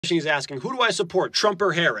He's asking, who do I support, Trump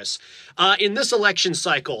or Harris? In this election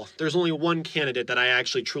cycle, there's only one candidate that I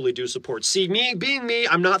actually truly do support. See, being me,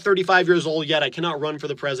 I'm not 35 years old yet. I cannot run for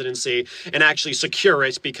the presidency and actually secure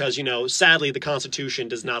it because, you know, sadly, the Constitution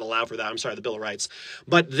does not allow for that. I'm sorry, the Bill of Rights.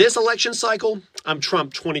 But this election cycle, I'm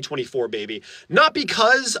Trump 2024, baby. Not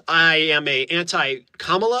because I am a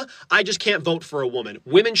anti-Kamala. I just can't vote for a woman.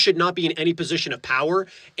 Women should not be in any position of power,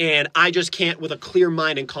 and I just can't, with a clear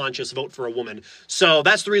mind and conscience, vote for a woman. So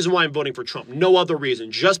that's the reason why I'm voting for Trump. No other reason.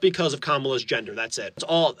 Just because of Kamala's gender. That's it. It's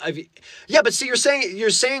all. Yeah, but see, you're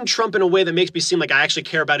saying Trump in a way that makes me seem like I actually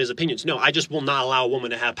care about his opinions. No, I just will not allow a woman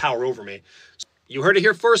to have power over me. You heard it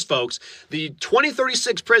here first, folks. The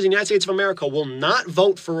 2036 President of the United States of America will not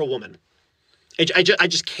vote for a woman. I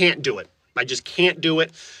just can't do it. I just can't do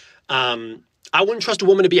it. I wouldn't trust a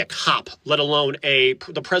woman to be a cop, let alone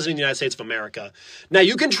the President of the United States of America. Now,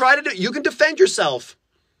 you can you can defend yourself.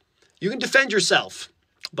 You can defend yourself.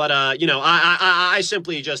 But, you know, I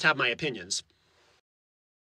simply just have my opinions.